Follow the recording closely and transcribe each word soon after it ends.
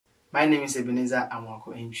My name is Ebenezer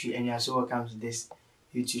Amwako Entry, and you are so welcome to this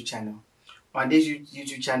YouTube channel. On this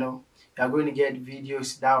YouTube channel, you are going to get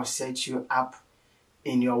videos that will set you up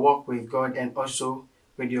in your walk with God and also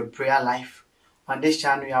with your prayer life. On this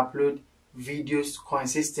channel, you upload videos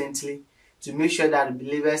consistently to make sure that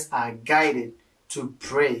believers are guided to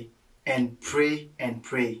pray and pray and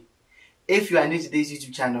pray. If you are new to this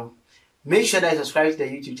YouTube channel, make sure that you subscribe to the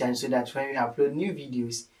YouTube channel so that when we upload new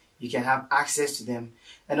videos, you can have access to them.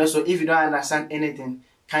 And also, if you don't understand anything,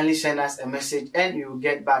 kindly send us a message and we will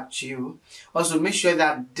get back to you. Also, make sure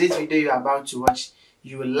that this video you are about to watch,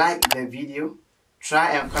 you like the video,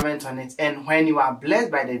 try and comment on it, and when you are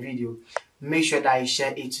blessed by the video, make sure that you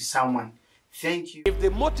share it to someone. Thank you. If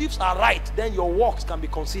the motives are right, then your works can be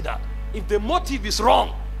considered. If the motive is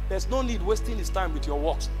wrong, there's no need wasting his time with your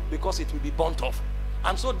works because it will be burnt off.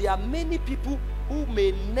 And so there are many people who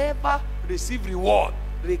may never receive reward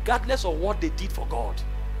regardless of what they did for God.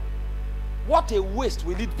 What a waste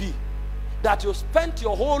will it be that you spent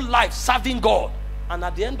your whole life serving God and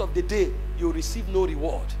at the end of the day you receive no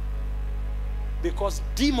reward because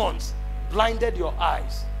demons blinded your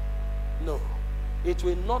eyes. No, it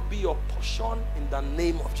will not be your portion in the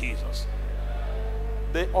name of Jesus.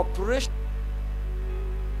 The operation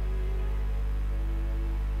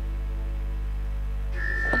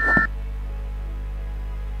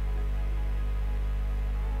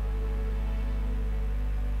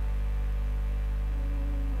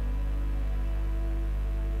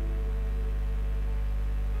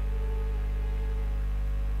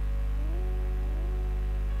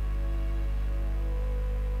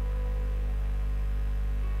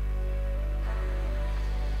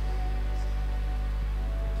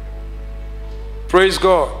Praise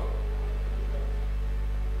God.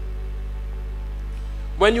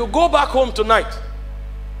 When you go back home tonight,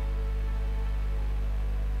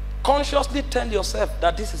 consciously tell yourself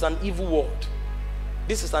that this is an evil world.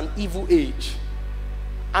 This is an evil age.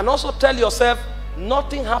 And also tell yourself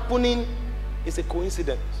nothing happening is a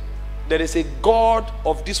coincidence. There is a God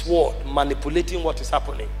of this world manipulating what is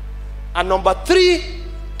happening. And number 3,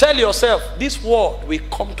 tell yourself this world will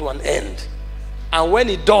come to an end. And when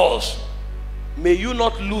it does, may you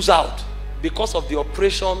not lose out because of the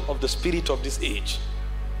oppression of the spirit of this age.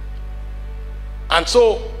 And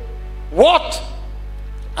so, what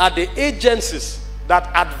are the agencies that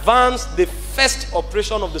advance the first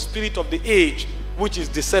operation of the spirit of the age, which is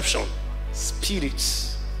deception?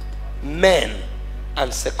 Spirits, men,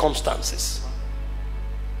 and circumstances.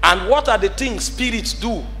 And what are the things spirits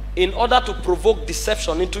do in order to provoke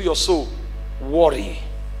deception into your soul? Worry.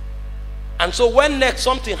 And so when next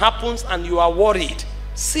something happens and you are worried,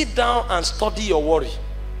 sit down and study your worry.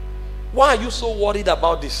 Why are you so worried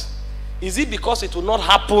about this? Is it because it will not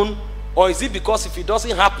happen, or is it because if it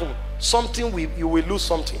doesn't happen, you will lose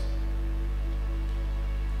something?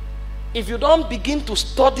 If you don't begin to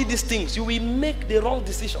study these things, you will make the wrong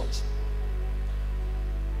decisions.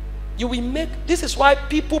 This is why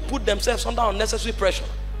people put themselves under unnecessary pressure.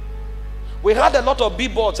 We had a lot of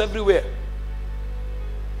billboards everywhere.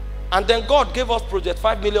 And then God gave us Project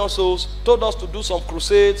 5 Million Souls, told us to do some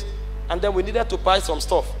crusades, and then we needed to buy some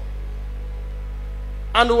stuff.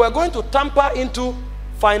 And we were going to tamper into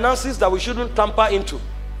finances that we shouldn't tamper into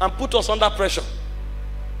and put us under pressure.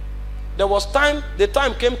 There was time, the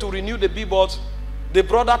time came to renew the billboards. The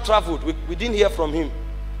brother traveled, we didn't hear from him.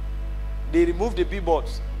 They removed the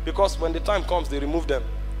billboards because when the time comes, they remove them.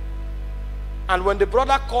 And when the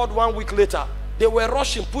brother called 1 week later, they were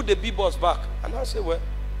rushing, put the billboards back. And I said, well,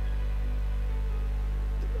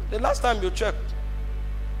 the last time you checked,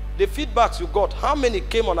 the feedbacks you got, how many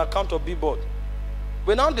came on account of billboard?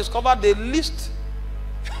 We now discovered the list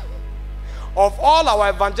of all our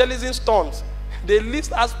evangelism stunts. The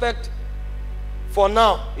least aspect for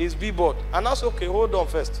now is billboard. And that's okay, hold on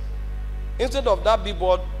first. Instead of that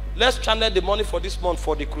billboard, let's channel the money for this month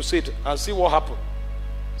for the crusade and see what happens.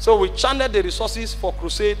 So we channeled the resources for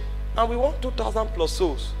crusade and we want 2,000 plus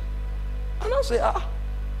souls. And I say,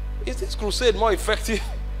 is this crusade more effective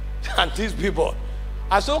than this billboard?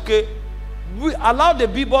 I said, okay, we allow the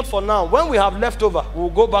billboard for now. When we have leftover, we'll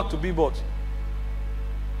go back to billboard.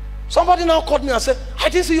 Somebody now called me and said, I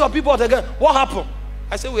didn't see your billboard again. What happened?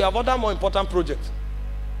 I said, we have other more important projects.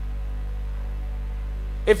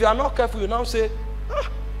 If you are not careful, you now say,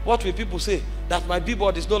 what will people say? That my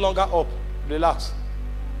billboard is no longer up. Relax.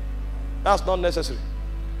 That's not necessary.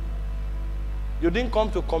 You didn't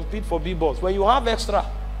come to compete for billboards. When you have extra,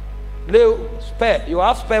 you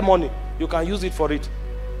have spare money, you can use it for it.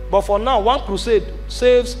 But for now, one crusade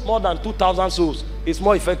saves more than 2,000 souls. It's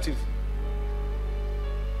more effective.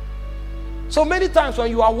 So many times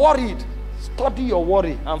when you are worried, Study your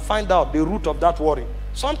worry and find out the root of that worry.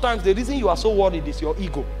 Sometimes the reason you are so worried is your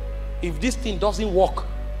ego. If this thing doesn't work,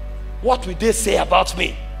 what will they say about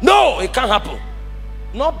me? No, it can't happen.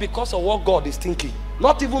 Not because of what God is thinking.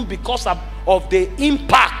 Not even because of the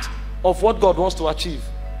impact of what God wants to achieve.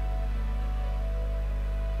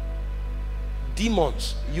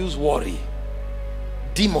 Demons use worry.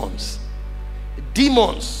 Demons,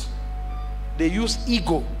 they use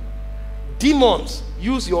ego. Demons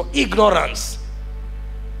use your ignorance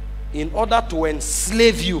in order to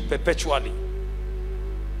enslave you perpetually.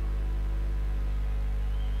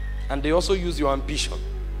 And they also use your ambition.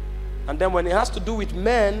 And then when it has to do with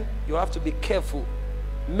men, you have to be careful.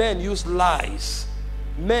 Men use lies.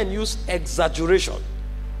 Men use exaggeration.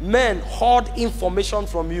 Men hoard information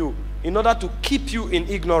from you in order to keep you in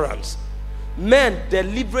ignorance. Men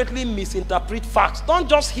deliberately misinterpret facts. Don't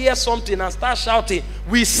just hear something and start shouting,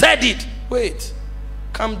 "We said it." Wait,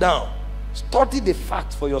 calm down. Study the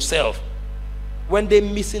facts for yourself. When they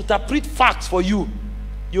misinterpret facts for you,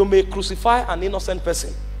 you may crucify an innocent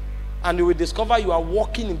person, and you will discover you are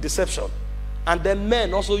walking in deception. And then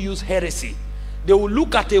men also use heresy. They will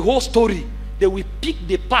look at a whole story. They will pick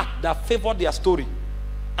the part that favors their story,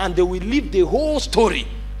 and they will leave the whole story,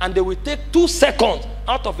 and they will take 2 seconds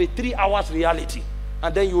out of a 3 hours reality.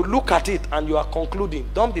 And then you look at it and you are concluding.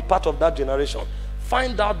 Don't be part of that generation.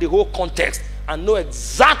 Find out the whole context and know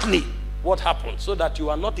exactly what happened, so that you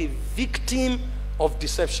are not a victim of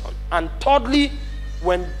deception. And thirdly,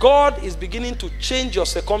 when God is beginning to change your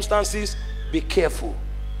circumstances, be careful.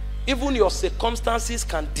 Even your circumstances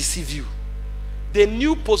can deceive you. The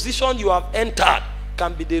new position you have entered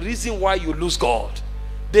can be the reason why you lose God.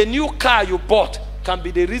 The new car you bought can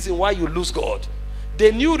be the reason why you lose God.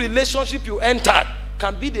 The new relationship you entered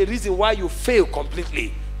can be the reason why you fail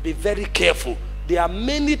completely. Be very careful. There are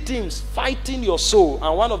many things fighting your soul,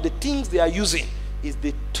 and one of the things they are using is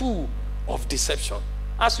the tool of deception.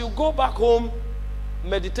 As you go back home,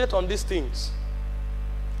 meditate on these things.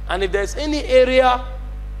 And if there's any area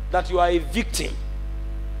that you are a victim,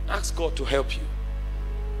 ask God to help you.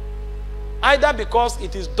 Either because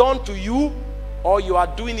it is done to you or you are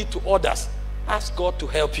doing it to others. Ask God to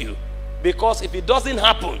help you. Because if it doesn't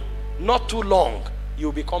happen, not too long,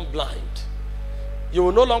 you'll become blind. You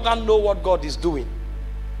will no longer know what God is doing.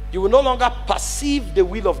 You will no longer perceive the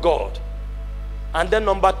will of God. And then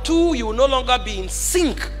number 2, you will no longer be in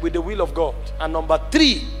sync with the will of God. And number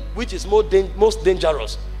 3, which is most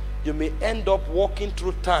dangerous, you may end up walking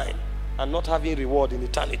through time and not having reward in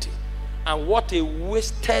eternity. And what a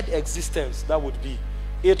wasted existence that would be.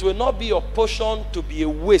 It will not be your portion to be a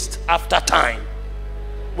waste after time.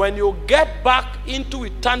 When you get back into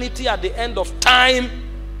eternity at the end of time,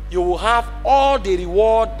 you will have all the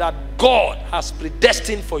reward that God has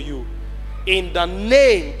predestined for you, in the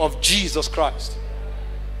name of Jesus Christ.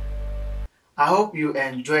 I hope you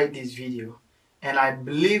enjoyed this video, and I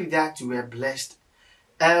believe that you were blessed.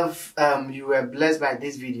 If you were blessed by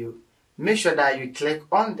this video, make sure that you click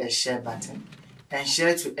on the share button and share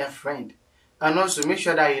it to a friend. And also make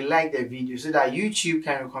sure that you like the video so that YouTube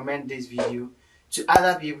can recommend this video to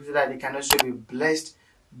other people so that they can also be blessed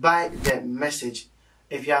by the message.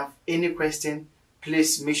 If you have any question,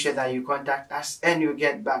 please make sure that you contact us and we'll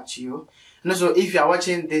get back to you. And also, if you are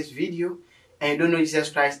watching this video and you don't know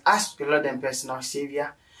Jesus Christ as your Lord and personal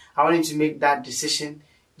Savior, I want you to make that decision.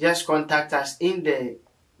 Just contact us in the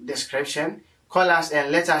description. Call us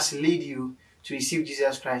and let us lead you to receive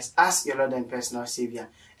Jesus Christ as your Lord and personal Savior.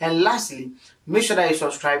 And lastly, make sure that you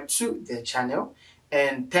subscribe to the channel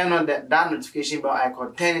and turn on that notification bell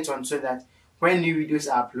icon. Turn it on so that when new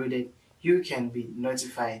videos are uploaded, you can be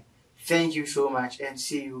notified. Thank you so much, and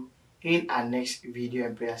see you in our next video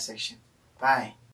and prayer section. Bye.